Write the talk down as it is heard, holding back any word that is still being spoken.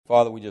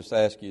Father, we just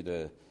ask you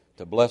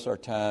to bless our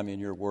time in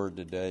your word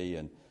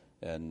today.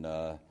 And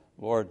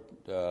Lord,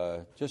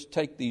 just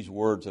take these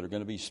words that are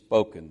going to be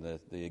spoken,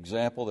 the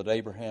example that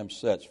Abraham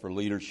sets for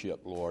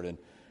leadership, Lord,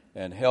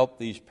 and help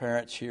these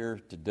parents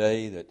here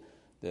today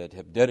that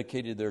have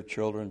dedicated their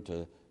children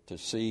to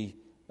see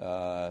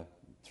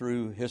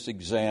through his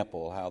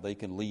example how they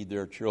can lead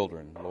their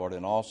children, Lord,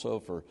 and also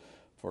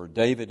for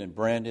David and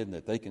Brandon,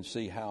 that they can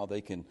see how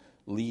they can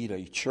lead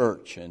a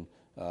church and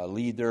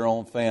lead their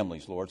own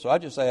families, Lord. So I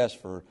just ask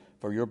for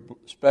your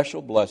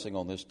special blessing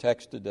on this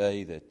text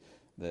today,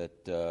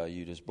 that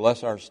you just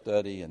bless our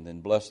study and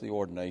then bless the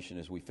ordination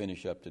as we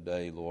finish up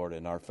today, Lord,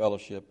 and our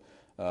fellowship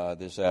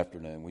this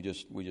afternoon. We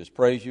just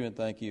praise you and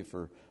thank you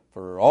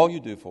for all you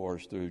do for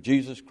us through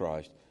Jesus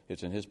Christ.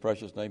 It's in his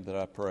precious name that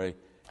I pray.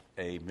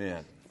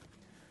 Amen.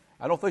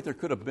 I don't think there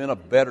could have been a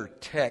better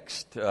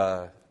text.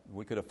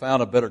 We could have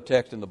found a better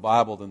text in the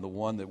Bible than the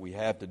one that we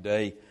have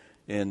today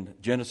in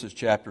Genesis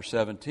chapter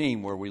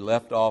 17, where we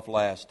left off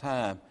last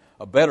time.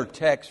 A better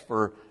text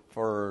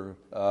for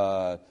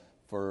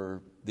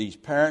these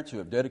parents who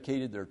have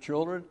dedicated their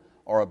children,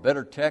 or a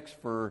better text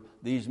for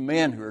these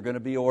men who are going to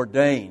be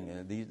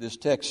ordained. This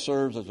text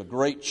serves as a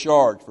great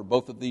charge for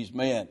both of these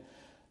men.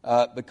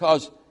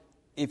 Because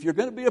if you're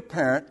going to be a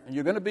parent and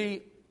you're going to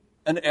be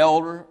an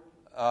elder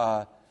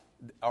or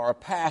a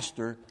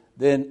pastor,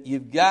 then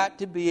you've got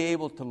to be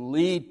able to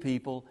lead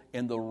people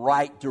in the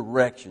right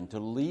direction, to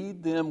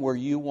lead them where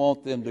you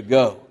want them to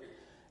go.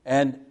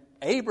 And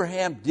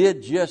Abraham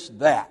did just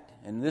that.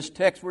 In this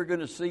text we're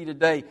going to see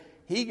today,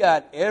 he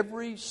got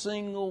every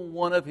single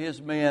one of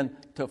his men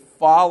to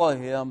follow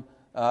him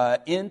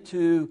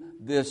into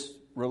this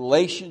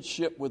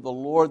relationship with the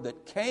Lord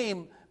that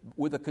came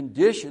with a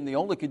condition. The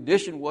only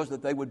condition was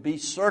that they would be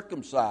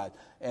circumcised.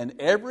 And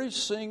every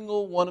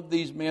single one of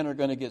these men are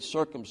going to get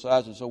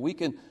circumcised. And so we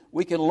can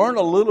learn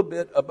a little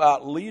bit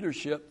about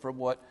leadership from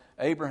what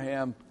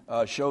Abraham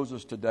shows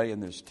us today in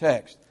this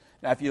text.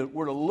 Now, if you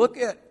were to look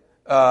at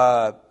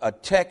a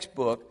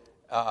textbook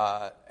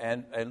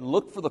and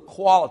look for the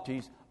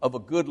qualities of a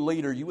good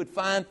leader, you would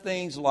find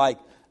things like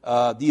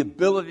the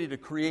ability to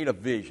create a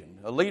vision.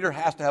 A leader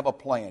has to have a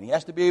plan. He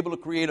has to be able to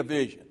create a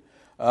vision.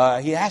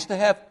 He has to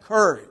have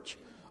courage.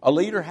 A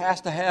leader has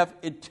to have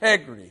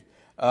integrity.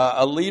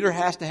 A leader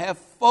has to have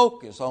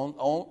focus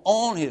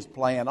on his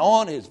plan,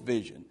 on his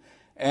vision.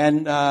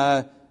 And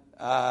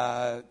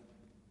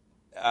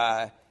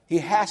he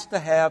has to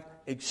have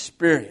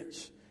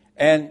experience.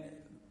 And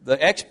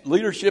the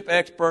leadership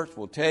experts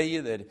will tell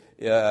you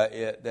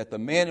that the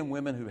men and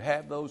women who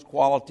have those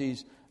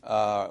qualities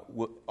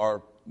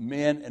are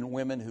men and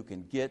women who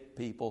can get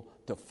people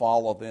to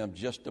follow them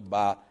just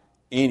about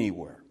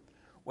anywhere.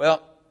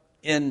 Well,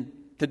 in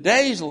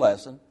today's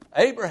lesson,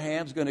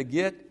 Abraham's going to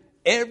get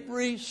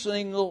every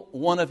single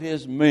one of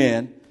his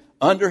men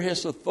under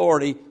his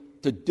authority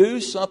to do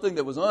something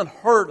that was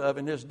unheard of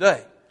in his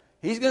day.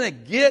 He's going to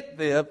get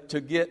them to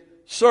get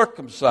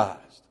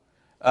circumcised.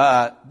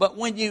 But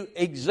when you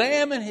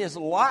examine his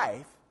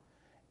life,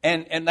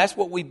 and that's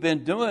what we've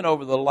been doing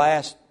over the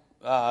last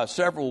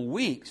several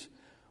weeks,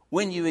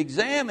 when you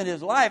examine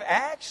his life,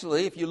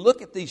 actually, if you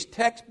look at these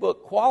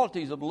textbook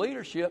qualities of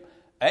leadership,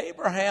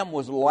 Abraham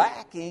was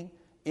lacking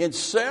in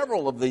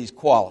several of these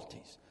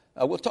qualities.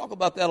 We'll talk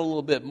about that a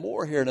little bit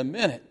more here in a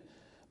minute.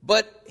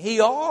 But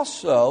he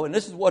also, and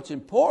this is what's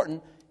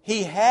important,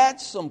 he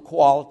had some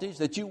qualities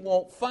that you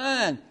won't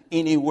find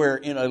anywhere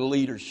in a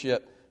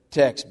leadership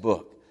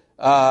textbook.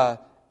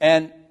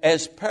 And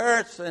as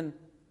parents and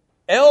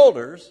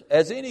elders,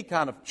 as any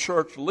kind of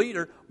church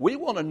leader, we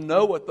want to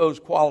know what those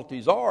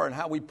qualities are and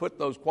how we put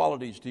those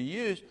qualities to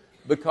use,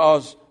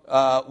 because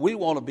we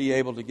want to be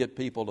able to get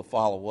people to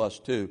follow us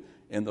too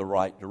in the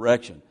right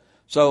direction.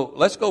 So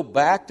let's go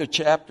back to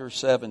chapter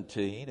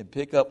 17 and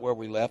pick up where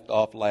we left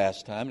off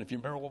last time. And if you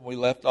remember when we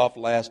left off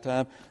last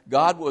time,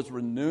 God was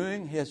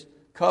renewing his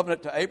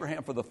covenant to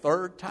Abraham for the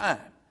third time.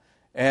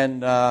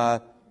 And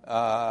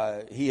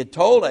he had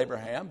told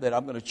Abraham that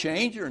I'm going to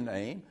change your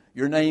name.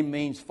 Your name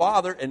means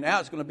father, and now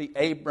it's going to be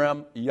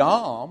Abram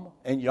Yam,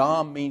 and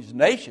Yam means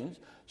nations.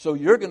 So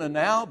you're going to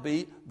now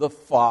be the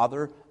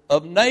father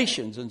of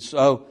nations. And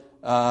so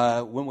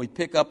when we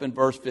pick up in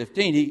verse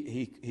 15,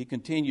 he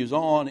continues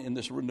on in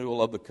this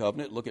renewal of the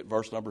covenant. Look at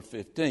verse number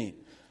 15.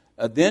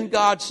 Then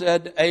God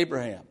said to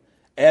Abraham,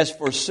 as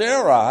for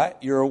Sarai,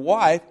 your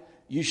wife,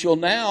 you shall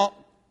now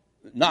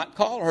not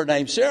call her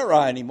name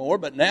Sarai anymore,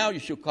 but now you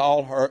shall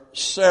call her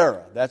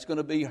Sarah. That's going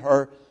to be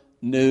her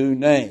new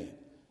name.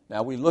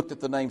 Now, we looked at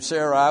the name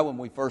Sarai when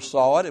we first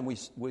saw it, and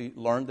we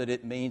learned that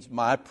it means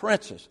my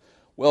princess.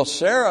 Well,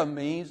 Sarah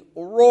means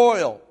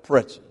royal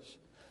princess.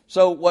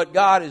 So what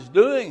God is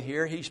doing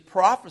here, he's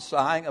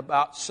prophesying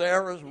about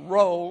Sarah's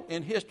role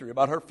in history,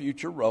 about her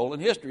future role in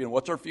history. And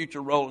what's her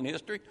future role in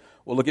history?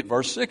 Well, look at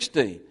verse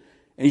 16.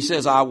 And he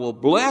says, I will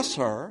bless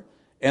her,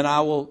 and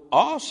I will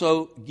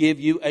also give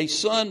you a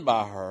son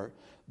by her.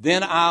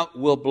 Then I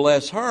will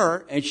bless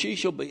her, and she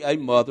shall be a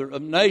mother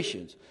of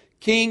nations.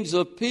 Kings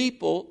of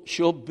people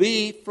shall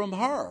be from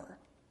her.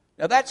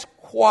 Now that's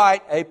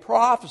quite a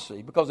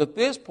prophecy, because at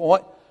this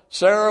point,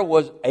 Sarah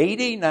was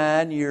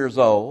 89 years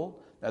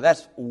old. Now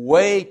that's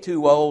way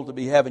too old to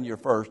be having your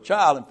first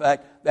child. In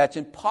fact, that's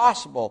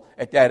impossible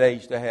at that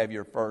age to have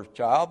your first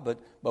child.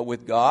 But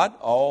with God,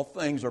 all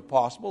things are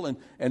possible,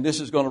 and this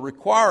is going to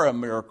require a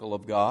miracle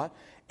of God.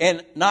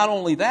 And not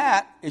only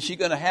that, is she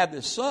going to have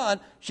this son,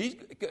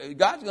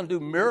 God's going to do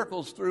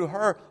miracles through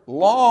her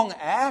long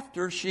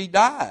after she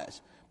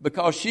dies,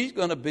 because she's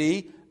going to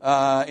be,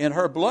 in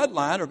her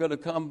bloodline are going to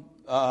come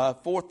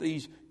forth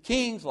these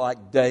kings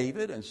like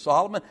David and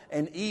Solomon,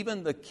 and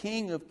even the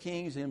King of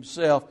Kings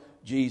himself,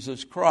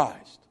 Jesus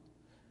Christ.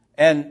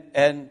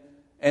 And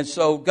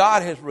so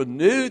God has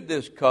renewed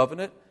this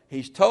covenant.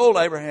 He's told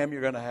Abraham,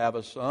 you're going to have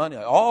a son.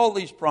 All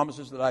these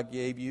promises that I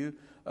gave you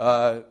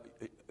a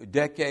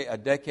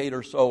decade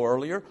or so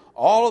earlier,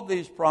 all of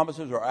these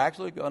promises are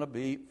actually going to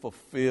be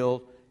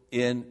fulfilled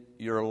in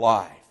your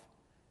life.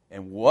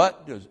 And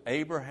what does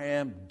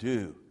Abraham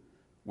do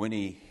when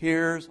he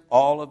hears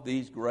all of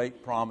these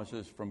great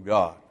promises from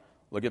God?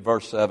 Look at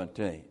verse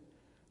 17.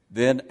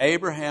 Then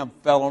Abraham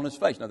fell on his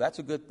face. Now that's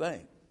a good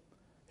thing.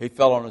 He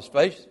fell on his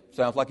face.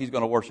 Sounds like he's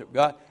going to worship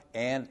God.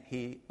 And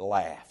he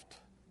laughed.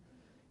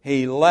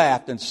 He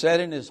laughed and said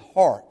in his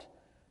heart,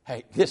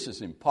 hey, this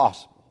is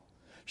impossible.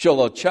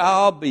 Shall a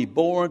child be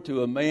born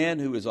to a man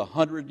who is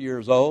 100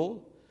 years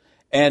old?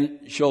 And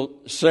shall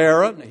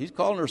Sarah, he's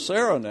calling her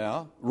Sarah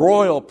now,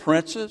 royal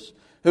princess,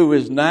 who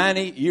is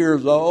 90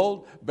 years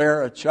old,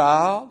 bear a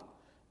child?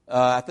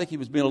 I think he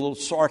was being a little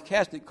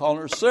sarcastic calling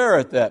her Sarah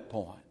at that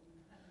point.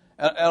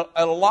 And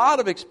a lot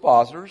of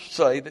expositors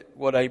say that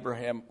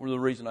the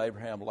reason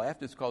Abraham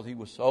laughed is because he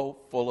was so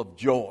full of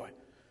joy.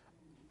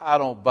 I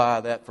don't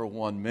buy that for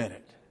 1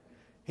 minute.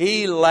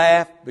 He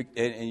laughed,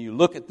 and you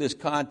look at this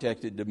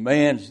context, it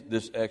demands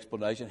this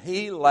explanation.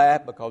 He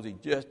laughed because he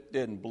just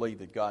didn't believe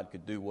that God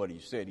could do what he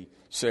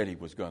said he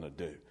was going to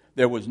do.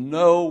 There was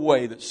no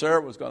way that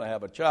Sarah was going to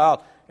have a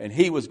child, and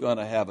he was going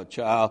to have a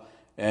child.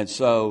 And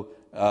so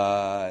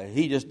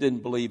he just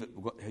didn't believe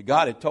it.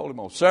 God had told him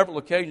on several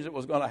occasions it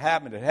was going to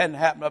happen. It hadn't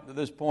happened up to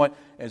this point.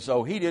 And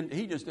so he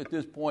just at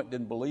this point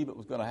didn't believe it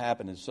was going to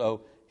happen. And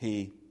so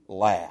he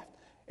laughed.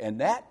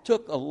 And that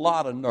took a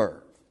lot of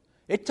nerve.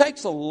 It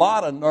takes a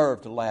lot of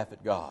nerve to laugh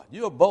at God.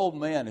 You're a bold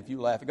man if you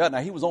laugh at God.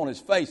 Now, he was on his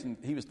face and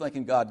he was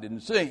thinking God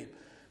didn't see him.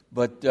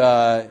 But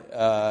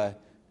that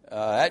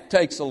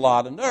takes a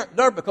lot of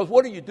nerve, because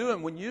what are you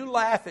doing when you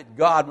laugh at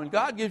God? When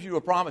God gives you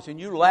a promise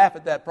and you laugh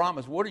at that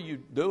promise, what are you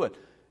doing?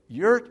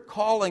 You're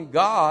calling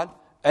God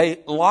a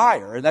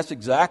liar. And that's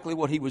exactly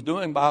what he was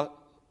doing by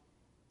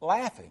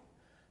laughing.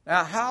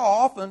 Now, how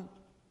often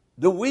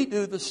do we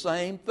do the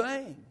same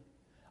thing?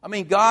 I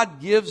mean, God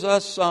gives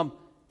us some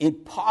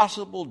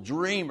impossible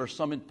dream or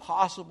some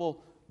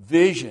impossible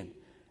vision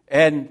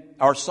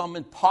or some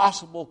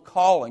impossible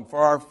calling for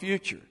our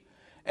future.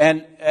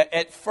 And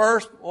at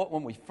first,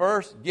 when we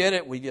first get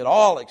it, we get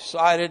all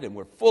excited and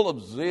we're full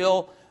of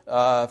zeal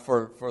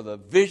for the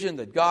vision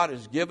that God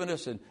has given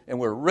us, and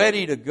we're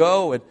ready to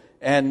go.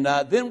 And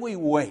then we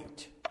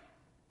wait,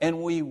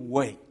 and we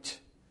wait,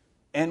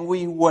 and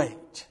we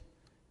wait,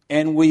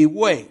 and we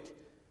wait.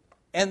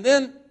 And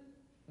then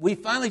we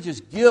finally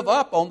just give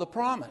up on the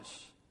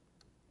promise.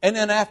 And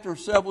then after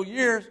several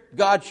years,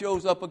 God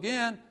shows up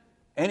again,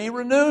 and he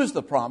renews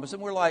the promise.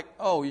 And we're like,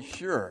 oh,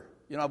 sure.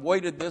 I've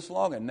waited this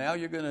long, and now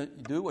you're going to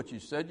do what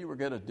you said you were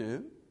going to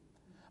do?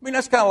 I mean,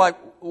 that's kind of like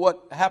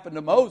what happened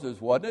to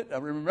Moses, wasn't it? I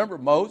remember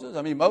Moses.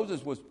 I mean,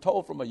 Moses was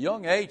told from a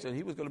young age that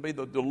he was going to be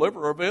the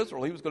deliverer of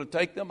Israel. He was going to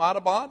take them out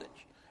of bondage.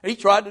 And he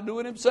tried to do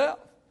it himself.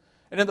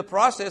 And in the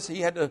process,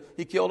 he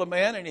killed a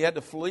man, and he had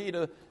to flee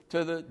to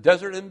the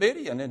desert in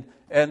Midian.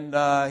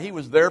 And he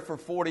was there for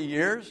 40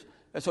 years.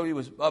 And so he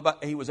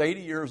was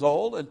 80 years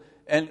old,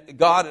 and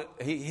God,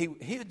 he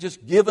had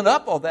just given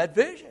up on that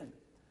vision.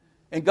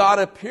 And God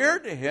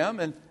appeared to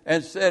him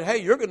and said, hey,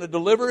 you're going to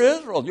deliver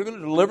Israel. You're going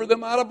to deliver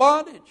them out of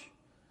bondage.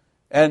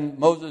 And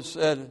Moses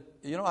said,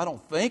 I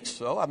don't think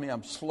so. I mean,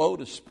 I'm slow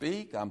to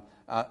speak.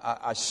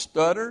 I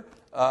stutter.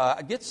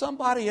 Get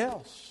somebody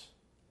else.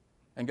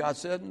 And God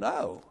said,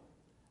 no.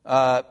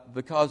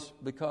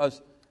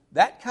 Because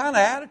that kind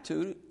of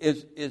attitude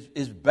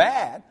is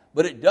bad,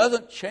 but it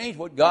doesn't change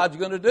what God's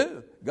going to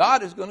do.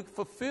 God is going to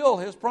fulfill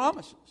his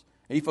promises.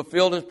 He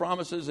fulfilled his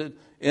promises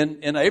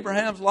in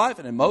Abraham's life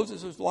and in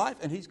Moses' life,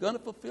 and he's going to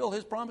fulfill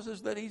his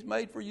promises that he's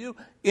made for you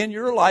in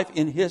your life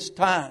in his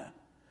time.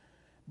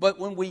 But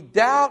when we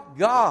doubt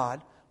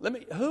God,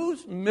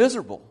 who's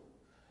miserable?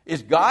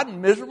 Is God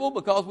miserable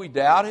because we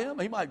doubt him?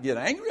 He might get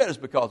angry at us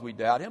because we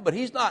doubt him, but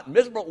he's not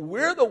miserable.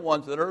 We're the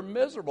ones that are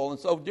miserable. And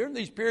so during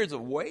these periods of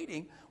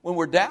waiting, when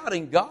we're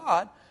doubting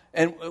God,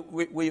 and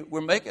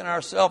we're making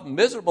ourselves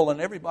miserable and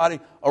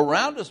everybody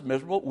around us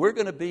miserable, we're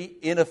going to be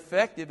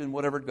ineffective in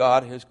whatever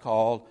God has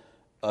called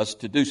us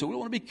to do. So we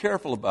want to be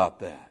careful about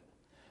that.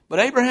 But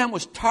Abraham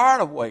was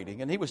tired of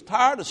waiting, and he was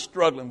tired of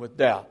struggling with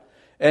doubt.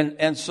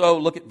 And so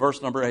look at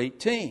verse number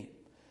 18.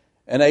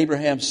 And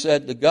Abraham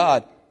said to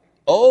God,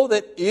 oh,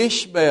 that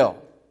Ishmael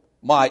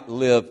might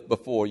live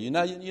before you.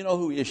 Now, you know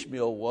who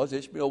Ishmael was.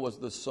 Ishmael was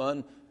the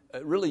son,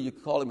 really you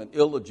could call him an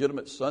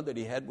illegitimate son that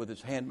he had with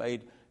his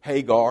handmaid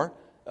Hagar.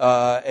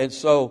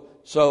 Ishmael's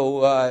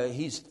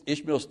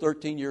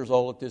 13 years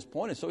old at this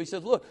point. And so he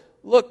says,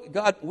 look,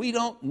 God, we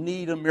don't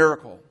need a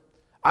miracle.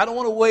 I don't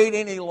want to wait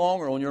any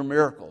longer on your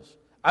miracles.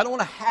 I don't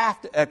want to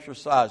have to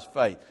exercise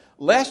faith.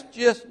 Let's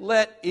just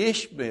let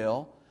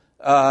Ishmael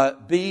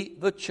be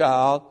the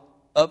child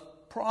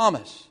of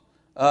promise.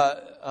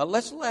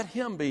 Let's let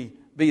him be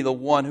the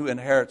one who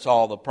inherits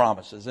all the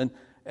promises.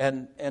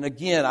 And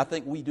again, I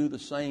think we do the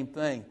same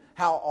thing.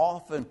 How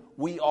often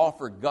we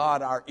offer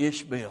God our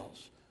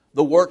Ishmaels,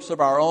 the works of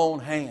our own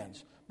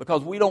hands,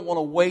 because we don't want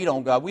to wait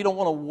on God. We don't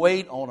want to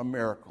wait on a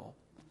miracle.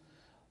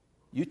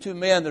 You two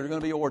men that are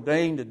going to be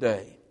ordained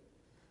today,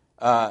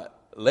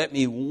 let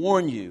me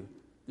warn you,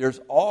 there's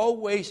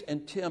always a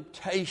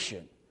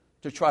temptation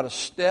to try to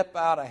step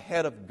out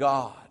ahead of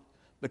God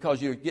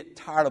because you get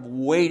tired of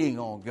waiting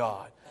on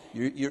God.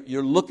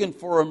 You're looking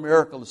for a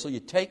miracle, so you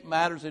take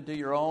matters into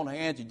your own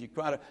hands and you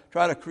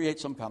try to create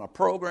some kind of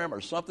program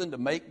or something to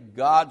make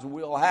God's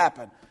will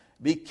happen.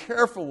 Be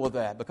careful with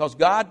that, because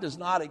God does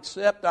not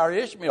accept our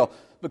Ishmael,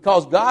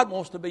 because God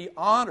wants to be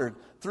honored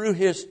through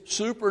His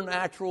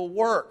supernatural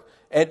work.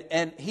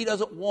 And He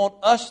doesn't want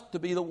us to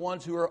be the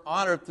ones who are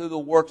honored through the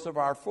works of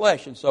our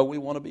flesh, and so we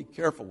want to be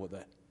careful with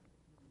that.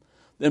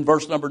 Then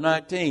verse number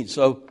 19.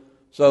 So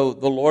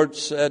the Lord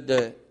said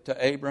to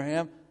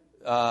Abraham,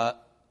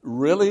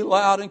 really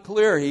loud and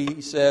clear, He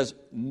says,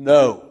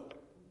 no.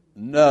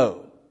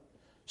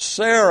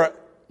 Sarah,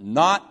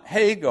 not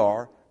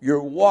Hagar,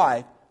 your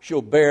wife,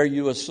 shall bear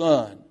you a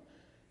son.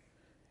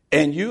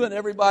 And you and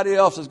everybody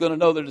else is going to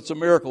know that it's a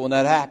miracle when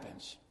that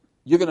happens.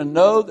 You're going to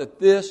know that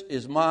this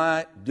is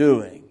my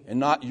doing and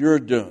not your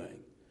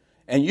doing.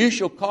 And you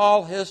shall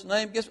call his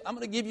name. I'm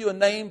going to give you a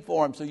name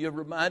for him so you're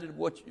reminded of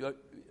what you're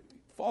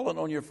falling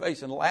on your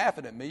face and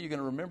laughing at me. You're going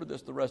to remember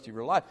this the rest of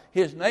your life.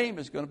 His name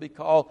is going to be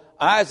called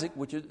Isaac,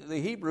 which is, the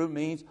Hebrew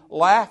means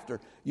laughter.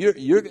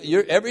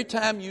 Every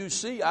time you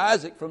see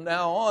Isaac from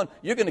now on,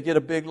 you're going to get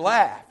a big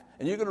laugh.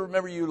 And you're going to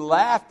remember you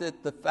laughed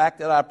at the fact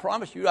that I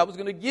promised you I was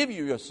going to give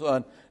you a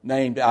son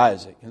named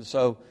Isaac. And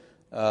so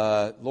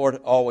Lord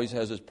always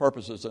has His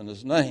purposes and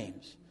His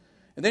names.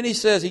 And then He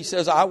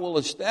says, I will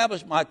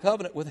establish my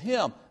covenant with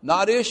him,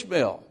 not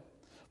Ishmael,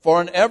 for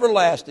an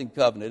everlasting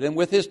covenant, and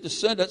with his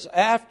descendants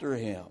after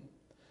him.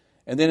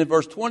 And then in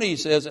verse 20 He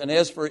says, and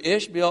as for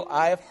Ishmael,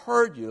 I have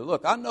heard you.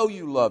 Look, I know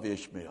you love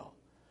Ishmael.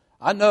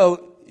 I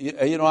know,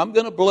 I'm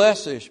going to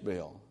bless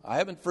Ishmael. I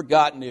haven't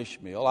forgotten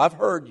Ishmael. I've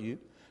heard you.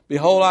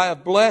 Behold, I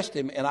have blessed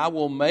him, and I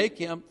will make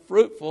him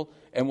fruitful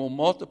and will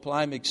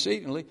multiply him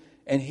exceedingly,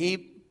 and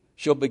he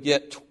shall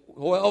beget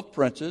 12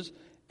 princes,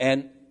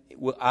 and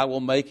I will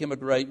make him a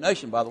great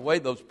nation. By the way,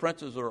 those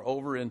princes are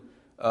over in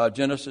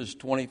Genesis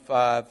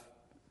 25,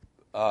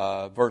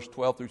 verse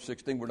 12 through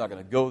 16. We're not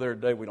going to go there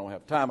today. We don't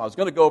have time. I was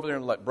going to go over there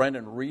and let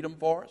Brandon read them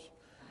for us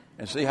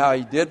and see how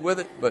he did with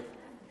it, but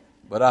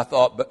I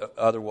thought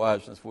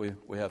otherwise, since we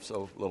have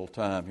so little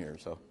time here.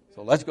 So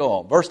let's go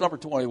on. Verse number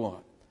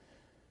 21.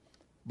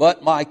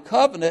 But my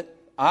covenant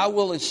I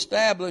will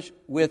establish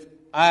with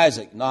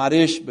Isaac, not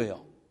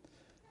Ishmael,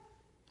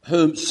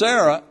 whom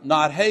Sarah,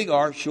 not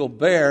Hagar, shall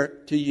bear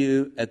to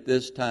you at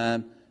this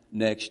time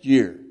next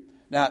year.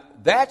 Now,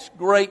 that's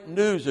great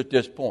news at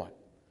this point,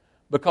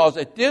 because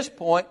at this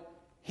point,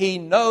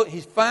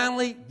 he's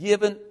finally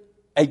given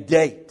a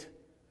date.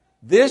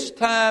 This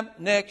time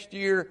next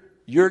year,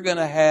 you're going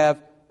to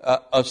have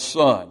a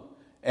son.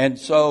 And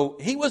so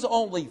he was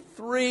only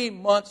 3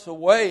 months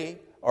away,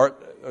 or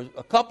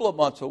a couple of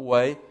months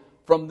away,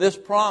 from this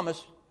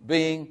promise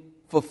being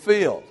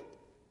fulfilled,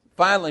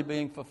 finally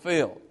being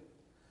fulfilled.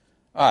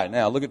 All right,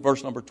 now look at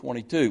verse number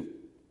 22.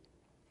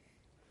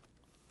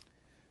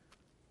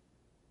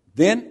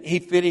 Then he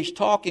finished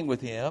talking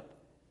with him,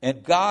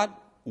 and God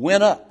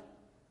went up.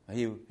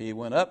 He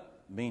went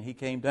up, meaning he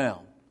came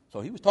down.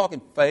 So he was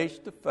talking face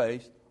to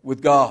face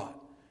with God.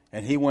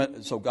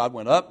 And so God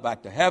went up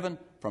back to heaven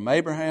from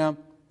Abraham,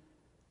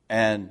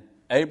 and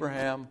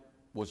Abraham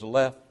was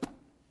left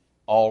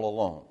all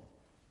alone.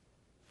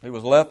 He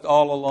was left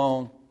all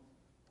alone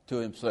to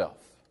himself.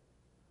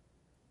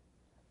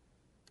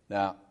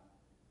 Now,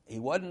 he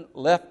wasn't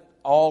left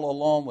all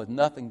alone with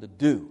nothing to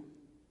do.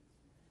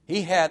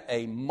 He had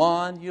a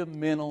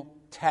monumental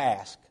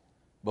task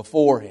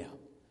before him.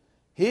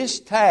 His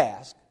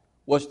task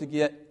was to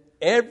get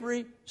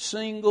every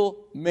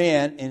single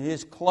man in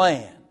his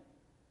clan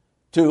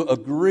to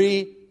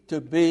agree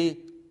to be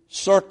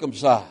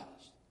circumcised.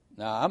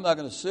 Now, I'm not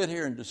going to sit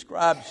here and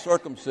describe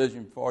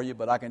circumcision for you,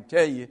 but I can't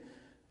tell you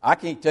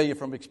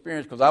from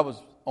experience, because I was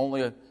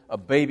only a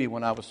baby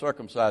when I was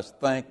circumcised,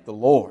 thank the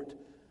Lord.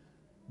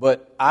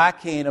 But I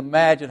can't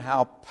imagine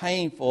how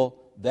painful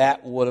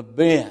that would have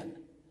been.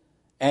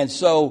 And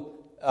so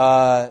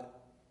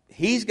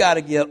he's got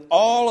to get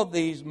all of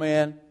these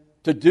men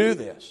to do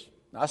this.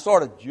 Now, I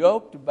sort of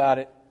joked about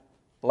it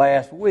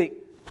last week,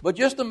 but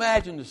just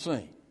imagine the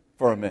scene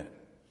for a minute.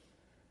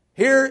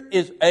 Here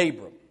is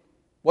Abram.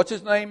 What's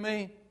his name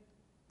mean?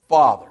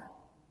 father.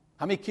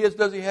 How many kids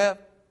does he have?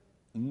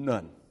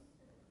 None.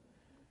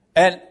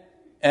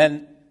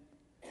 And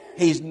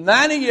he's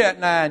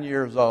 99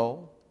 years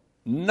old,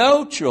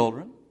 no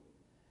children,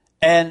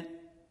 and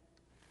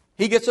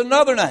he gets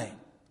another name,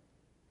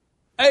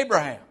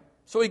 Abraham.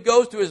 So he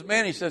goes to his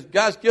men, he says,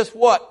 guys, guess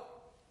what?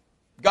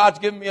 God's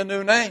given me a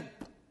new name.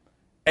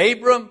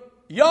 Abram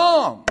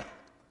Yom,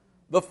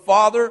 the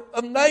father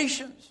of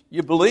nations.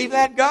 You believe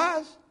that,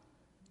 guys?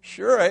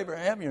 Sure,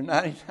 Abraham, you're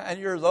 99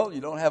 years old,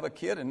 you don't have a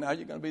kid, and now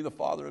you're going to be the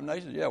father of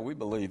nations. Yeah, we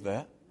believe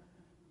that.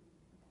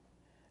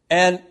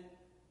 And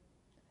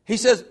he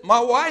says, my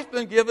wife's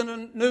been given a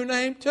new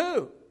name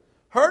too.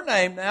 Her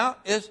name now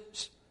is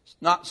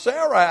not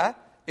Sarai,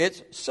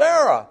 it's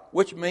Sarah,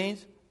 which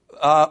means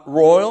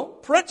royal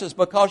princess,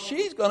 because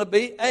she's going to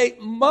be a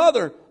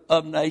mother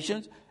of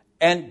nations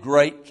and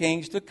great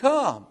kings to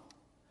come.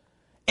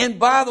 And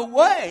by the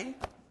way,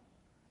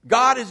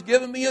 God has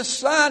given me a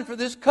sign for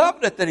this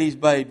covenant that he's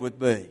made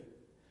with me.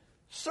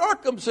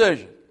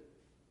 Circumcision.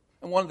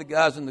 And one of the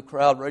guys in the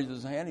crowd raises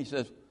his hand. He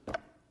says,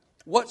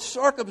 what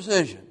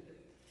circumcision?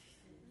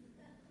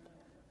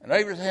 And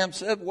Abraham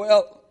said,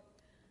 well,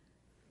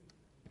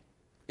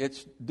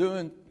 it's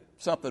doing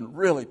something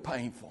really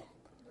painful.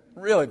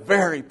 Really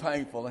very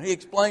painful. And he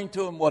explained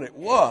to him what it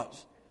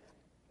was.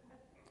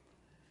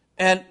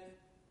 And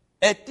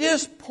at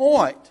this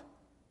point,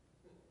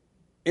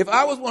 if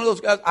I was one of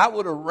those guys, I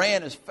would have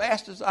ran as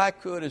fast as I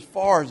could, as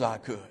far as I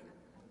could,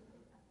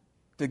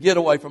 to get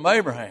away from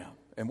Abraham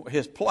and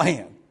his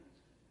plan.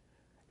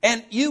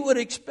 And you would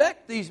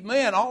expect these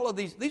men, all of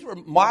these were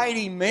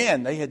mighty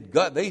men. They had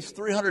got these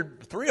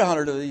 300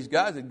 of these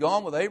guys had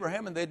gone with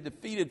Abraham, and they'd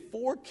defeated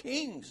 4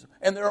 kings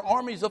and their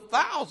armies of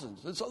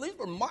thousands. And so these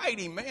were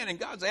mighty men, and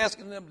God's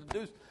asking them to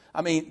do,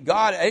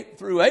 God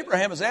through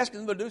Abraham is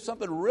asking them to do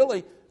something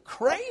really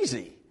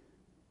crazy.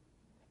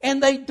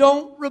 And they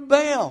don't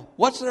rebel.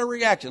 What's their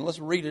reaction? Let's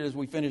read it as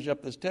we finish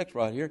up this text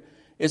right here.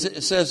 It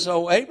says,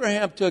 so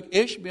Abraham took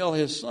Ishmael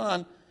his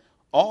son,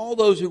 all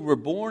those who were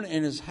born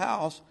in his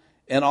house,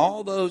 and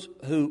all those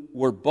who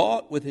were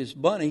bought with his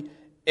money,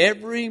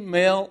 every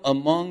male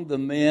among the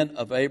men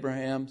of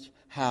Abraham's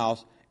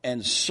house,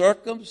 and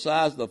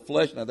circumcised the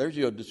flesh. Now there's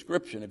your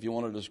description, if you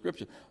want a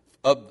description,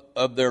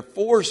 of their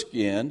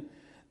foreskin,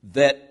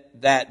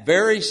 that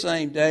very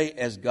same day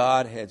as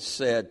God had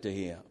said to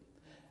him.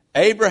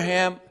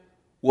 Abraham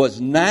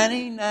was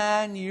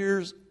 99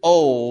 years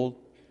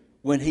old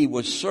when he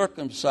was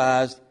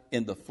circumcised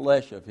in the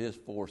flesh of his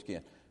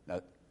foreskin.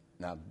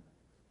 Now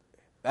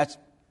that's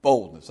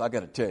boldness, I got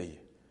to tell you.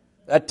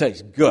 That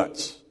takes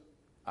guts.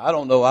 I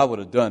don't know I would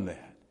have done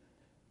that.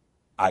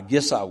 I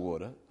guess I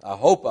would have. I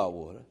hope I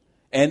would have.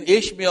 And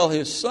Ishmael,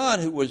 his son,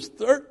 who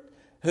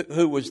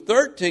was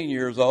 13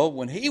 years old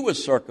when he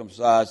was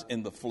circumcised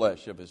in the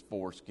flesh of his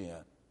foreskin.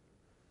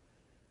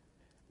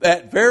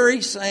 That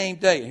very same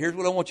day, here's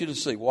what I want you to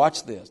see.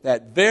 Watch this.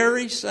 That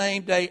very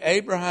same day,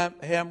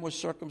 Abraham was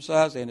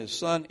circumcised and his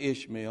son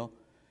Ishmael,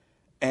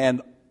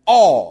 and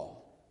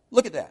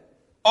look at that,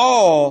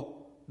 all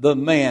the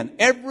men,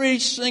 every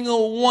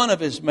single one of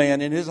his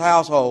men in his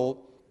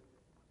household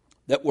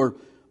that were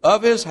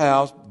of his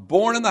house,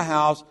 born in the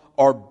house,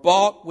 or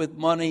bought with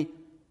money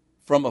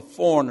from a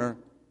foreigner,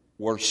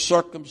 were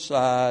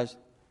circumcised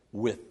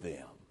with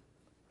them.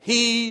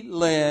 He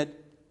led,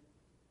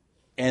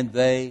 and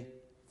they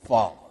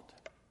followed.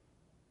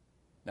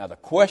 Now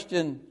that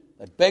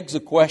begs the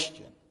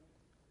question,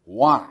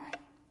 why?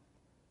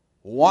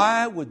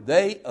 Why would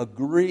they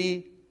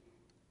agree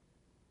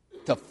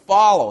to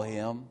follow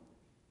him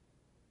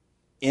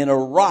in a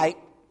rite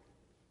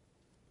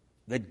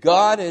that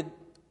God had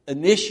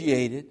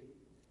initiated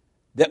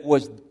that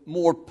was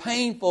more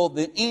painful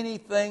than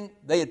anything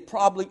they had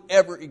probably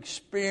ever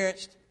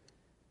experienced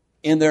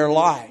in their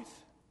life?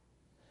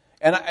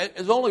 And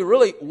there's only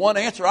really one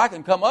answer I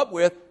can come up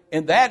with,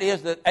 and that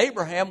is that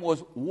Abraham was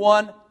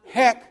one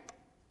heck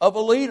of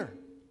a leader.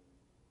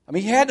 I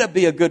mean, he had to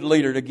be a good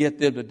leader to get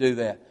them to do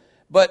that.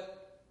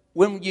 But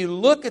when you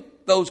look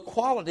at those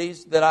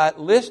qualities that I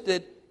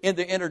listed in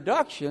the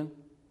introduction,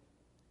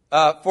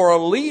 for a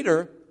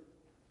leader,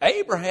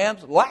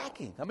 Abraham's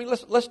lacking. I mean,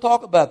 let's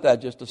talk about that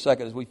just a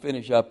second as we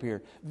finish up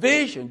here.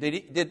 Vision.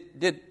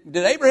 Did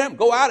Abraham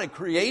go out and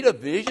create a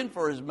vision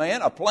for his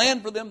man, a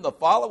plan for them to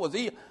follow? Was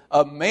he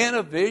a man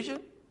of vision?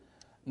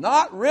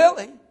 Not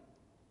really.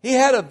 He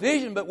had a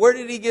vision, but where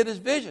did he get his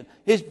vision?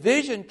 His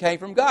vision came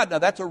from God. Now,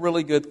 that's a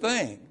really good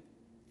thing.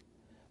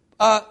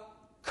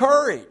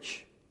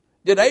 Courage.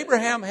 Did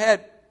Abraham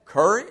have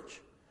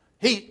courage?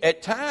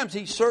 At times,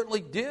 he certainly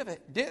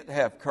did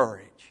have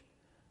courage.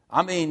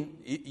 I mean,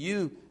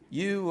 you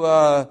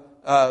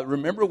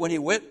remember when he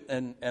went,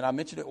 and I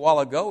mentioned it a while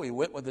ago, he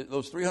went with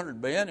those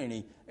 300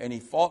 men, and he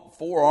fought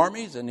 4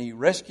 armies, and he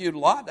rescued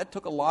Lot. That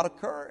took a lot of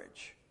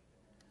courage.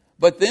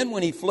 But then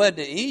when he fled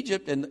to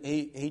Egypt, and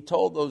he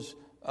told those,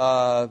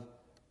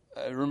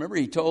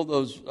 he told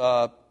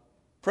those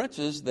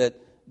princes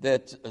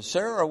that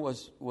Sarah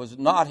was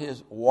not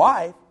his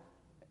wife.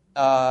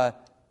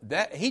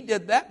 That he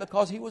did that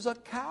because he was a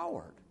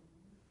coward.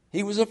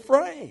 He was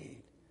afraid.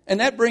 And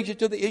that brings you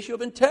to the issue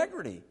of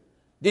integrity.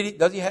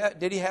 Did he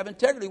have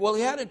integrity? Well,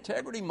 he had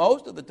integrity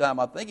most of the time.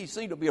 I think he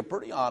seemed to be a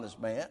pretty honest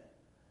man.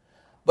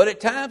 But at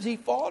times he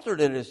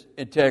faltered in his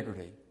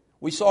integrity.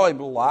 We saw him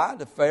lie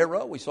to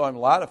Pharaoh. We saw him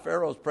lie to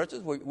Pharaoh's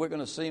princes. We're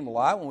going to see him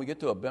lie when we get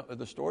to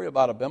the story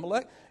about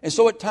Abimelech. And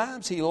so at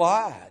times he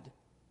lied.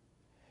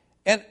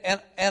 And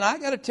I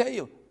got to tell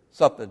you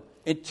something.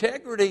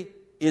 Integrity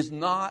is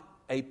not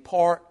a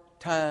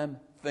part-time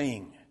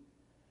thing.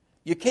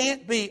 You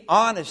can't be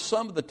honest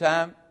some of the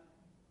time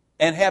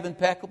and have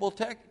impeccable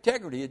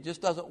integrity. It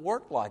just doesn't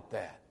work like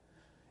that.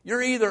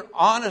 You're either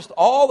honest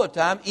all the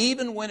time,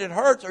 even when it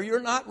hurts, or you're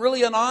not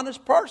really an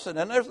honest person.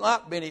 And there's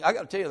not many, I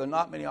got to tell you, there are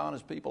not many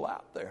honest people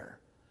out there.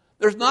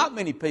 There's not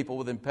many people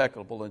with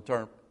impeccable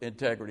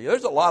integrity.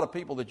 There's a lot of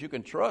people that you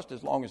can trust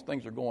as long as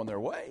things are going their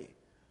way.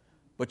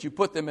 But you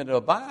put them into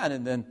a bind,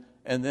 and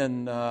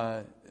then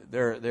that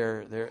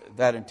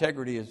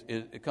integrity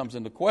it comes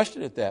into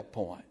question at that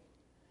point.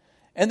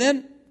 And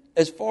then,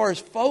 as far as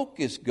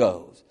focus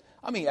goes,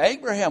 I mean,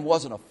 Abraham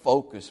wasn't a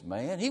focused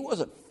man. He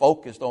wasn't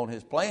focused on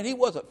his plan. He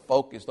wasn't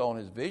focused on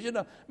his vision.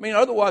 I mean,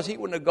 otherwise he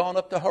wouldn't have gone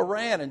up to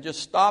Haran and just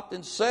stopped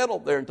and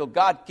settled there until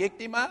God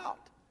kicked him out.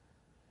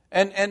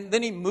 And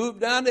then he moved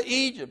down to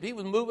Egypt. He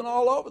was moving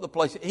all over the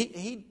place.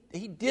 He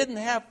didn't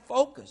have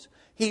focus.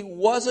 He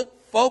wasn't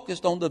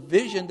focused on the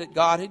vision that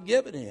God had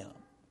given him.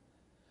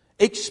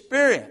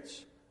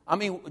 Experience. I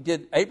mean,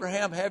 did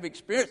Abraham have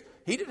experience?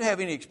 He didn't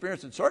have any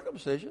experience in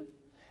circumcision.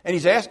 And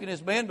he's asking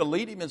his men to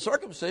lead him in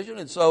circumcision,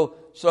 and so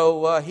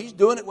he's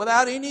doing it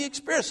without any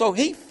experience. So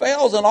he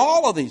fails in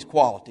all of these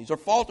qualities, or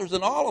falters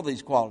in all of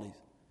these qualities.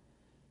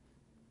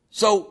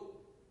 So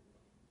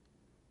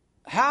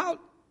how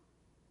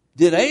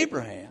did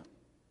Abraham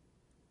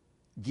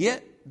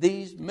get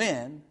these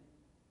men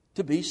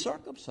to be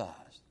circumcised?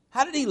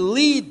 How did he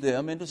lead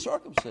them into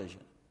circumcision?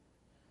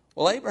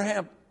 Well,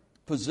 Abraham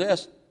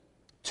possessed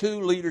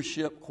two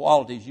leadership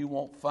qualities you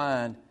won't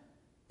find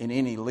in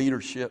any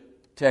leadership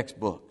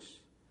textbooks.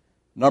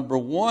 Number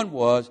one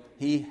was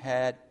he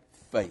had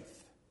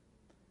faith.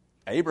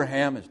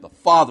 Abraham is the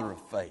father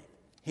of faith.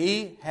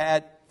 He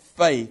had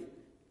faith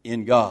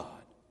in God.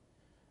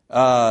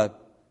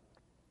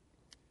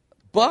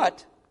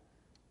 But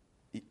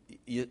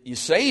you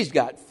say he's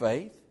got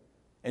faith,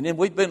 and then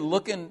we've been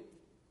looking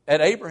at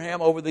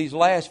Abraham over these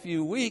last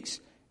few weeks,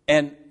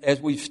 and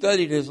as we've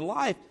studied his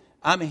life,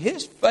 I mean,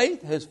 his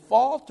faith has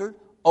faltered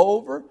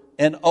over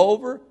and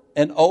over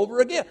and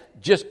over again.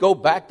 Just go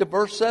back to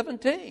verse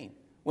 17.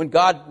 When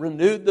God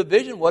renewed the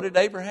vision, what did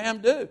Abraham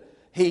do?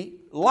 He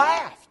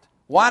laughed.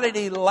 Why did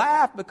he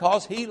laugh?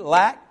 Because he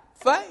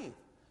lacked faith.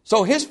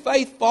 So his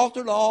faith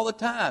faltered all the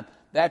time.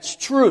 That's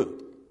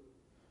true.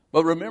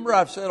 But remember,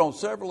 I've said on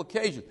several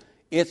occasions,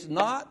 it's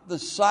not the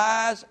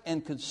size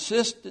and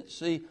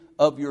consistency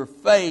of your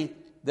faith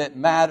that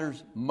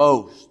matters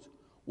most.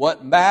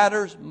 What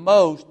matters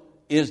most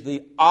is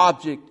the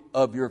object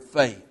of your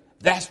faith.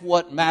 That's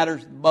what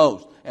matters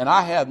most. And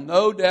I have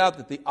no doubt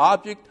that the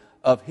object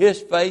of his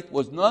faith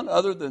was none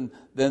other than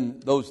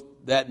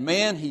that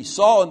man he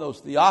saw in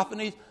those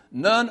theophanies,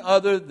 none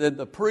other than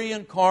the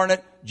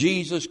pre-incarnate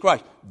Jesus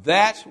Christ.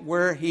 That's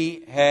where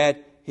he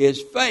had his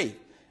faith.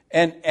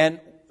 And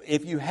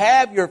if you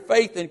have your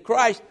faith in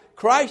Christ,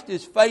 Christ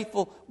is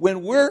faithful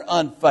when we're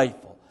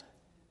unfaithful.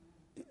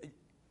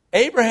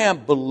 Abraham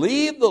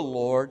believed the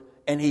Lord,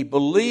 and he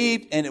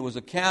believed, and it was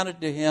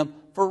accounted to him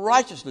for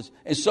righteousness.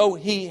 And so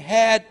he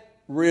had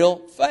real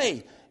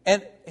faith.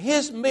 And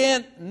his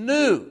men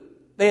knew.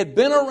 They had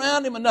been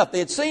around him enough. They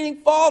had seen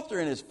him falter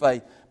in his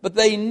faith, but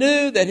they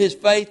knew that his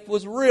faith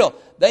was real.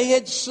 They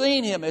had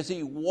seen him as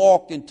he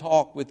walked and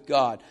talked with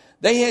God.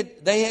 They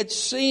had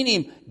seen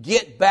him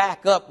get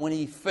back up when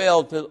he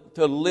failed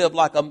to live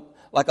like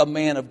a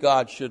man of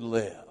God should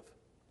live.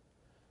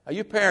 Now,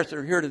 you parents that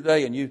are here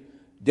today and you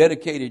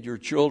dedicated your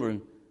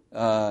children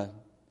to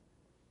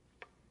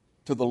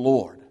the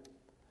Lord.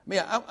 I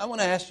mean, I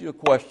want to ask you a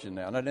question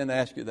now, and I didn't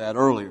ask you that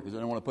earlier because I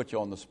didn't want to put you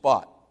on the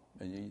spot.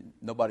 And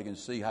nobody can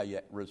see how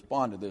you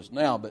respond to this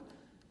now, but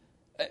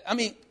I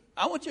mean,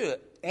 I want you to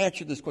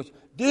answer this question.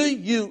 Do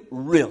you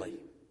really,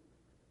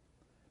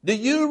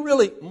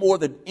 more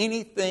than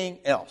anything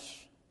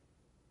else,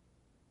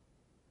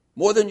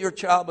 more than your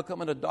child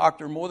becoming a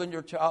doctor, more than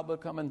your child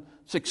becoming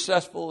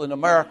successful in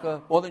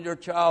America, more than your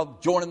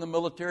child joining the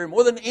military,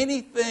 more than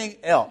anything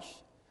else,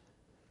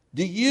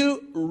 do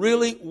you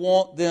really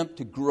want them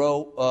to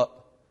grow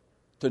up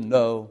to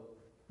know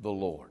the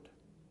Lord?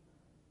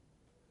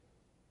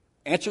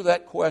 Answer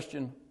that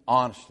question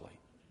honestly.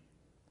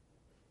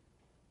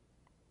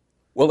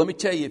 Well, let me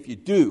tell you, if you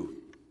do,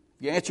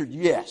 if you answered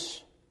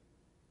yes,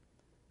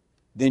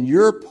 then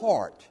your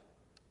part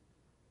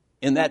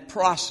in that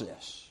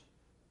process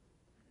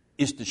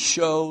is to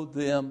show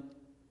them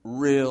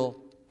real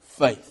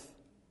faith.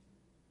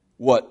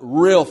 What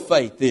real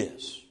faith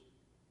is.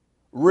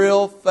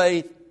 Real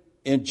faith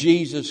in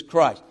Jesus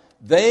Christ.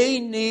 They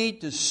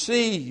need to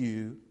see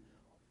you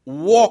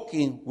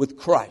walking with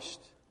Christ.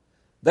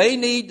 They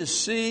need to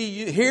see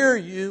you, hear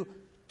you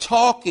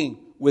talking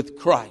with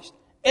Christ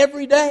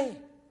every day.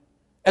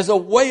 as a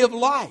way of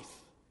life.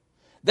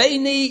 They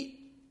need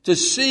to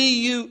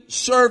see you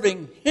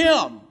serving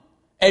Him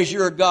as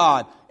your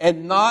God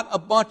and not a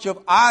bunch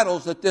of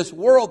idols that this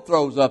world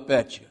throws up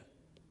at you.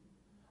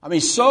 I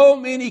mean, so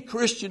many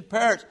Christian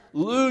parents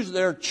lose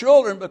their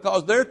children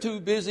because they're too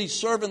busy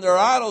serving their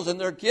idols, and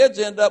their kids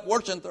end up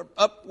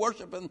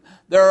worshiping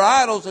their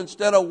idols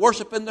instead of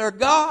worshiping their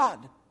God.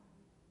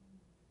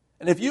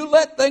 And if you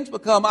let things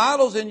become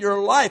idols in your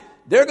life,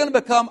 they're going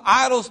to become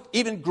idols,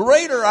 even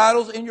greater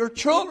idols in your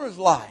children's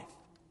life.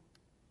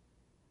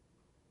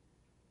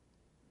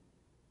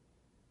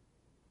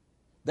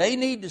 They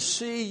need to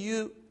see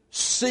you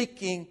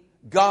seeking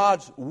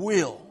God's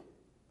will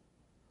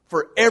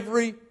for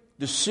every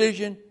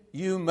decision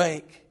you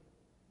make.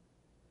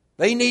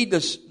 They need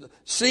to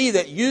see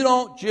that you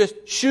don't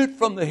just shoot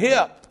from the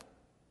hip.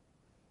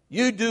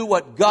 You do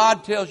what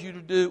God tells you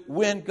to do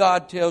when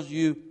God tells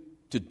you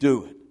to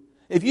do it.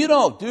 If you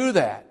don't do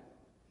that,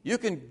 you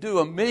can do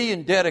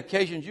 1,000,000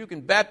 dedications. You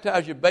can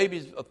baptize your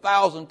babies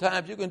 1,000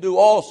 times. You can do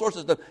all sorts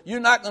of stuff. You're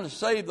not going to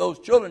save those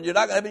children. You're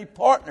not going to have any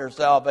part in their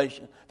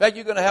salvation. In fact,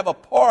 you're going to have a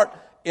part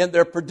in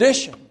their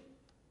perdition.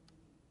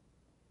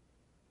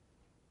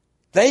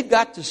 They've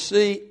got to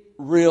see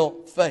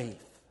real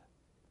faith.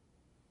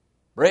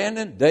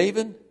 Brandon,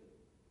 David,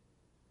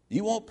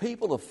 you want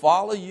people to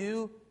follow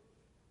you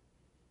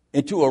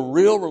into a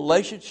real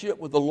relationship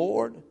with the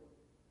Lord?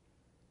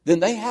 Then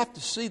they have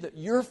to see that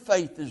your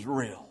faith is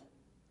real.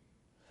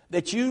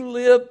 That you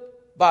live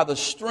by the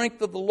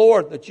strength of the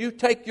Lord. That you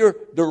take your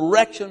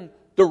direction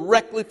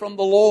directly from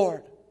the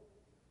Lord.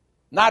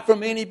 Not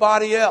from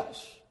anybody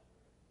else.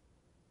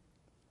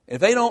 If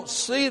they don't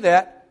see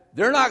that,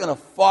 they're not going to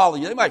follow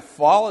you. They might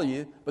follow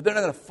you, but they're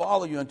not going to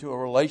follow you into a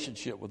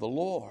relationship with the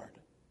Lord.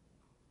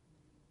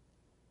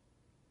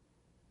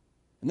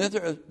 And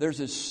then there's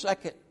this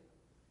second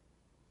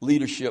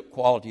leadership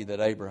quality that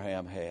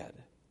Abraham had.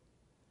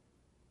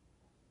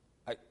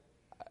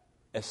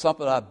 It's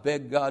something I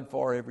beg God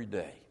for every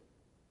day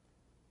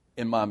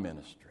in my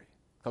ministry,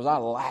 because I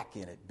lack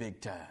in it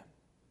big time.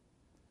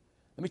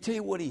 Let me tell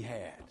you what he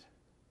had.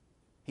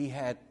 He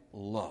had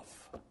love.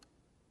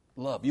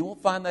 Love. You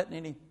won't find that in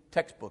any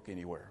textbook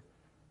anywhere.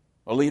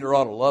 A leader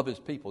ought to love his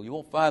people. You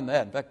won't find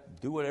that. In fact,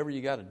 do whatever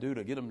you got to do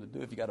to get them to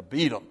do. If you got to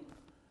beat them,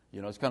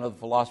 it's kind of the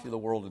philosophy of the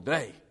world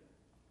today.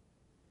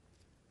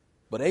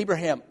 But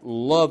Abraham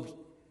loved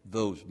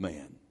those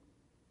men.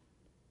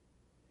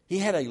 He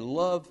had a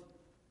love.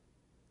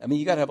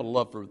 You got to have a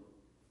love for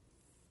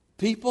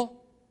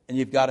people, and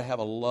you've got to have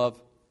a love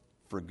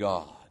for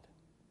God.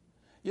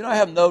 I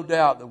have no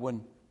doubt that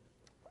when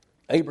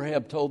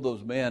Abraham told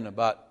those men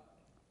about,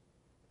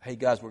 hey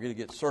guys, we're going to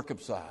get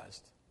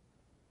circumcised,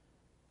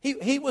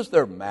 he was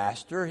their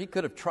master. He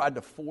could have tried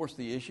to force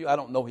the issue. I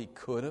don't know he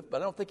could have,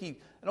 but I don't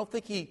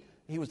think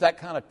he was that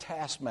kind of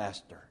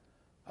taskmaster.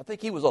 I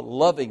think he was a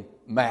loving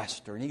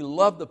master, and he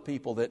loved the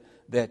people that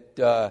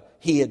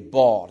he had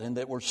bought and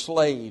that were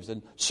slaves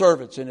and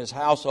servants in his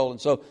household.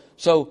 And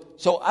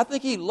so I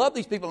think he loved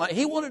these people.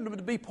 He wanted them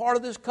to be part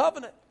of this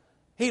covenant.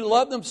 He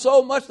loved them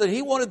so much that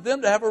he wanted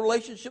them to have a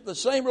relationship, the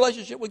same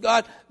relationship with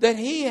God that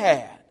he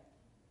had.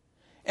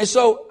 And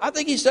so I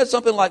think he said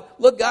something like,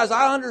 look, guys,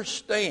 I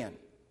understand.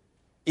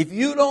 If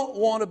you don't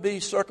want to be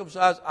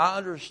circumcised, I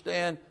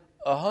understand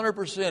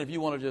 100%. If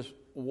you want to just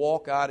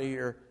walk out of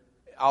here,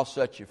 I'll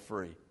set you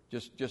free.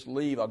 Just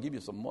leave. I'll give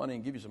you some money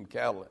and give you some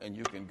cattle, and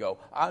you can go.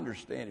 I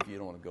understand if you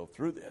don't want to go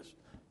through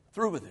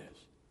with this.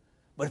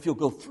 But if you'll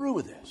go through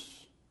with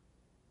this,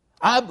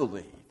 I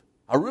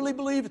really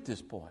believe at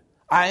this point,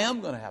 I am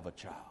going to have a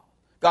child.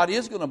 God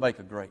is going to make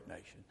a great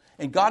nation.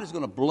 And God is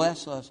going to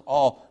bless us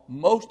all.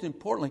 Most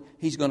importantly,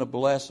 He's going to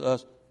bless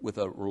us with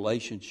a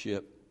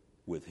relationship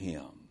with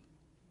Him.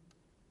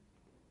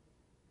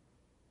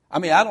 I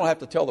don't have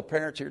to tell the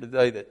parents here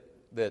today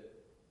that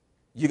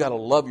you got to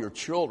love your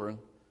children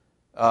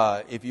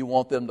if you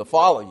want them to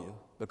follow you,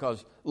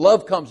 because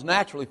love comes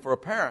naturally for a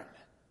parent.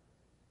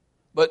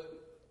 But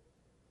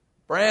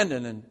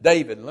Brandon and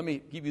David, let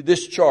me give you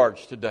this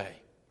charge today,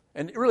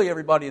 and really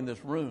everybody in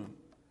this room.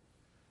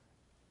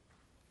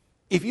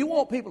 If you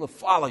want people to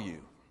follow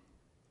you,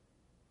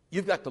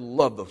 you've got to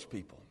love those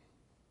people.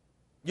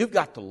 You've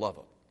got to love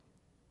them.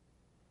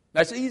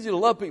 Now, it's easy to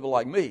love people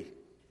like me.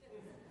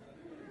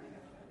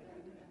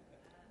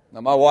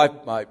 Now, my wife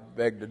might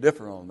beg to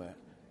differ on that.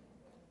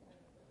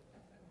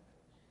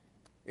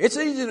 It's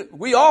easy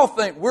we all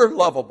think we're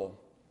lovable.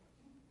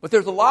 But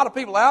there's a lot of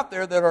people out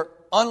there that are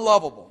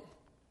unlovable.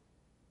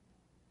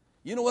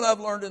 You know what I've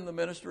learned in the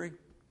ministry?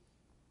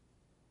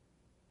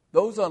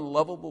 Those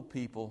unlovable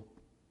people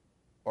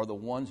are the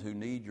ones who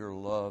need your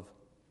love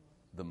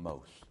the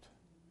most.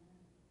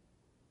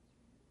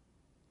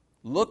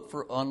 Look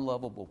for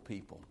unlovable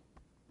people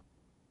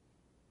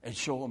and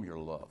show them your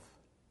love,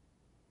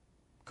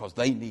 because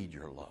they need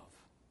your love.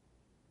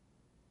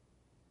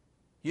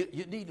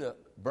 You need to,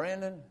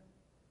 Brandon,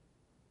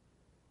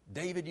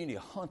 David, you need to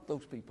hunt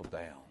those people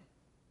down.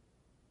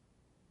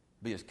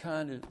 Be as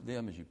kind to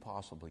them as you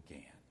possibly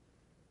can.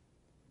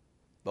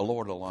 The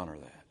Lord will honor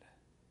that.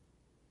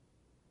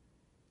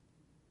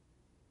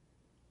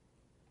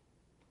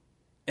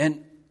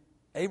 And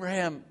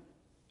Abraham,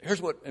 here's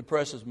what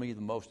impresses me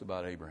the most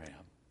about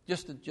Abraham.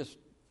 Just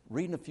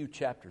reading a few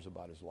chapters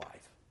about his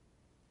life.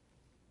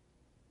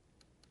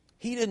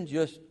 He didn't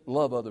just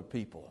love other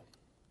people.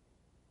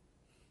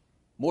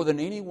 More than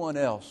anyone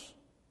else,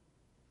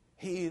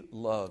 he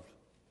loved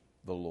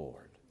the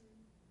Lord.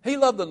 He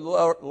loved the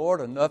Lord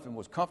enough and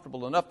was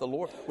comfortable enough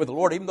with the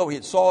Lord, even though he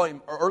had saw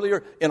him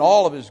earlier in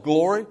all of his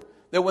glory,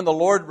 that when the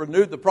Lord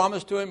renewed the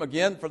promise to him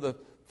again for the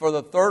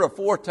third or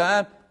fourth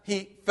time,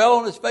 he fell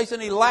on his face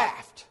and he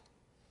laughed.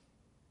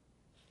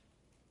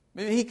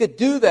 Maybe he could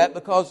do that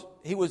because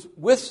he was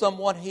with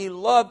someone he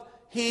loved,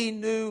 he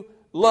knew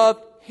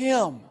loved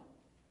him.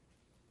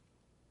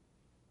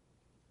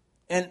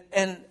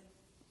 And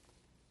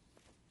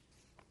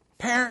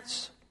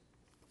parents,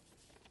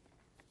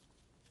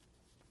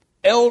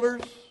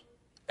 elders,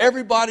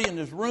 everybody in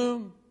this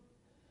room,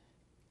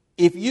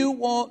 if you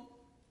want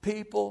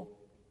people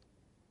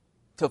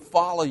to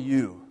follow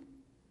you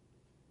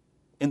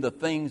in the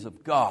things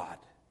of God,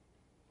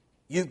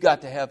 you've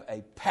got to have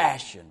a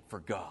passion for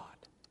God.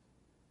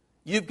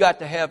 You've got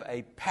to have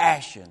a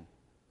passion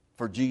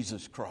for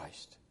Jesus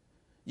Christ.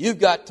 You've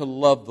got to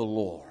love the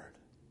Lord.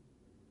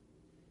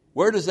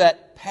 Where does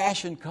that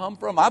passion come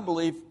from? I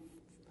believe,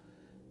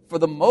 for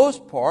the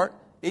most part,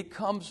 it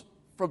comes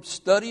from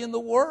studying the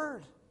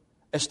Word.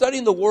 And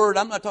studying the Word,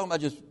 I'm not talking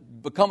about just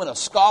becoming a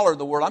scholar of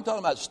the Word. I'm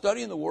talking about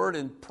studying the Word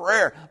in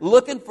prayer,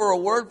 looking for a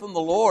word from the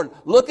Lord,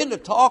 looking to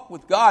talk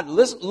with God,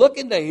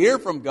 looking to hear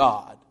from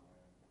God.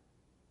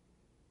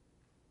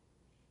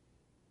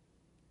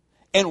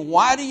 And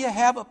why do you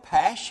have a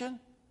passion?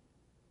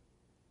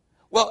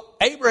 Well,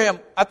 Abraham,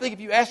 I think if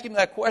you ask him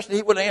that question,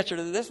 he would answer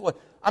it this way.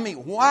 I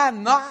mean, why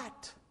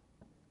not?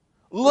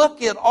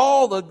 Look at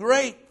all the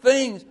great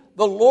things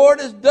the Lord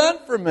has done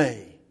for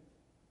me.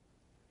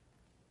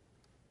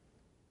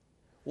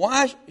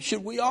 Why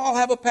should we all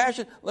have a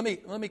passion? Let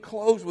me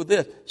close with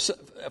this.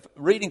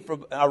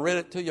 I read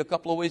it to you a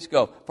couple of weeks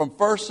ago from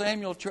 1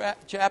 Samuel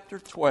chapter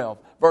 12,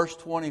 verse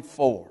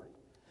 24.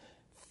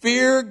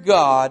 Fear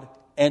God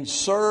and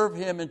serve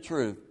Him in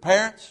truth.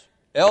 Parents,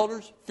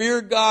 elders, fear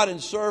God and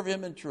serve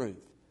Him in truth.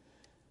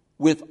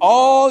 With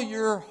all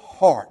your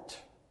heart.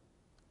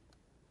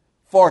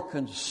 For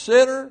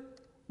consider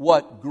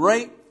what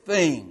great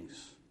things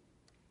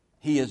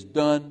He has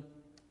done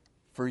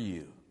for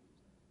you.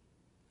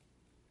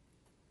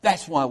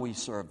 That's why we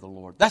serve the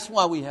Lord. That's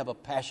why we have a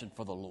passion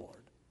for the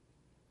Lord.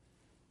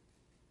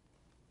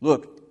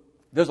 Look,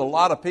 there's a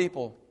lot of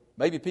people,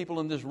 maybe people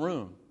in this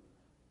room,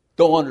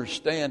 don't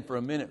understand for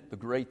a minute the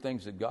great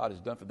things that God has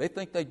done for them. They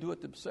think they do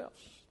it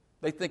themselves.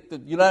 They think the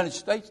United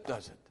States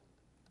does it.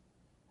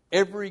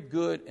 Every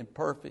good and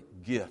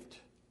perfect gift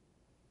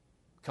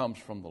comes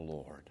from the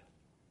Lord.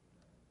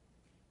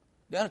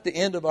 Down at the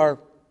end of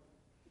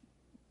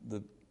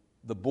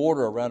the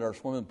border around our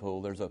swimming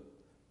pool, there's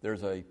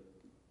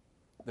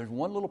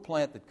one little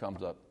plant that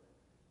comes up.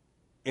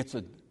 It's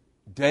a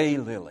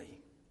daylily.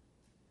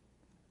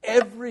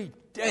 Every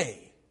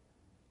day,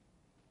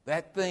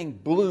 that thing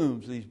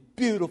blooms, these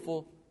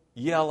beautiful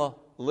yellow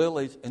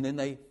lilies, and then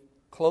they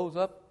close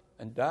up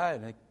and die,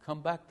 and they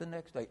come back the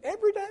next day.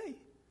 Every day.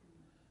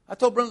 I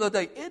told Brenda the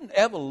other day, isn't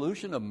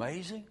evolution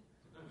amazing?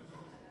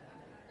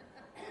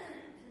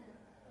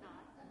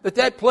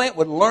 That plant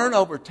would learn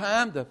over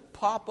time to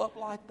pop up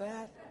like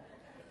that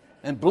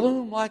and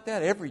bloom like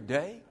that every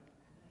day.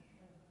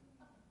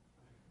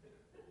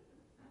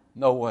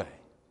 No way.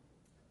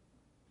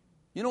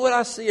 You know what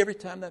I see every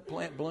time that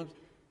plant blooms?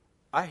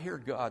 I hear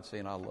God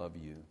saying, I love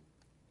you.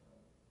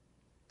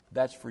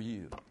 That's for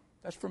you.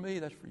 That's for me.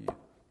 That's for you.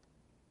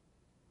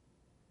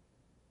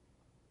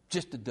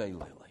 Just a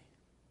daylily.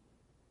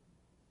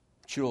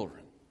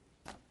 Children.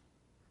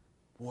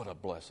 What a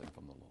blessing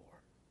from the Lord.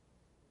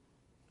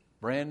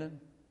 Brandon,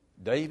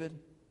 David,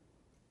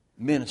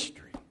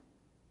 ministry.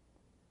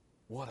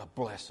 What a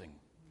blessing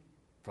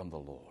from the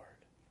Lord.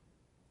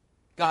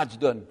 God's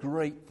done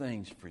great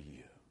things for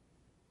you.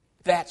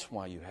 That's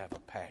why you have a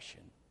passion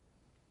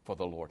for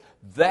the Lord.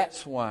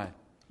 That's why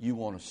you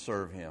want to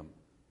serve Him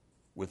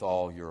with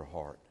all your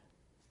heart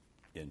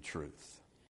in truth.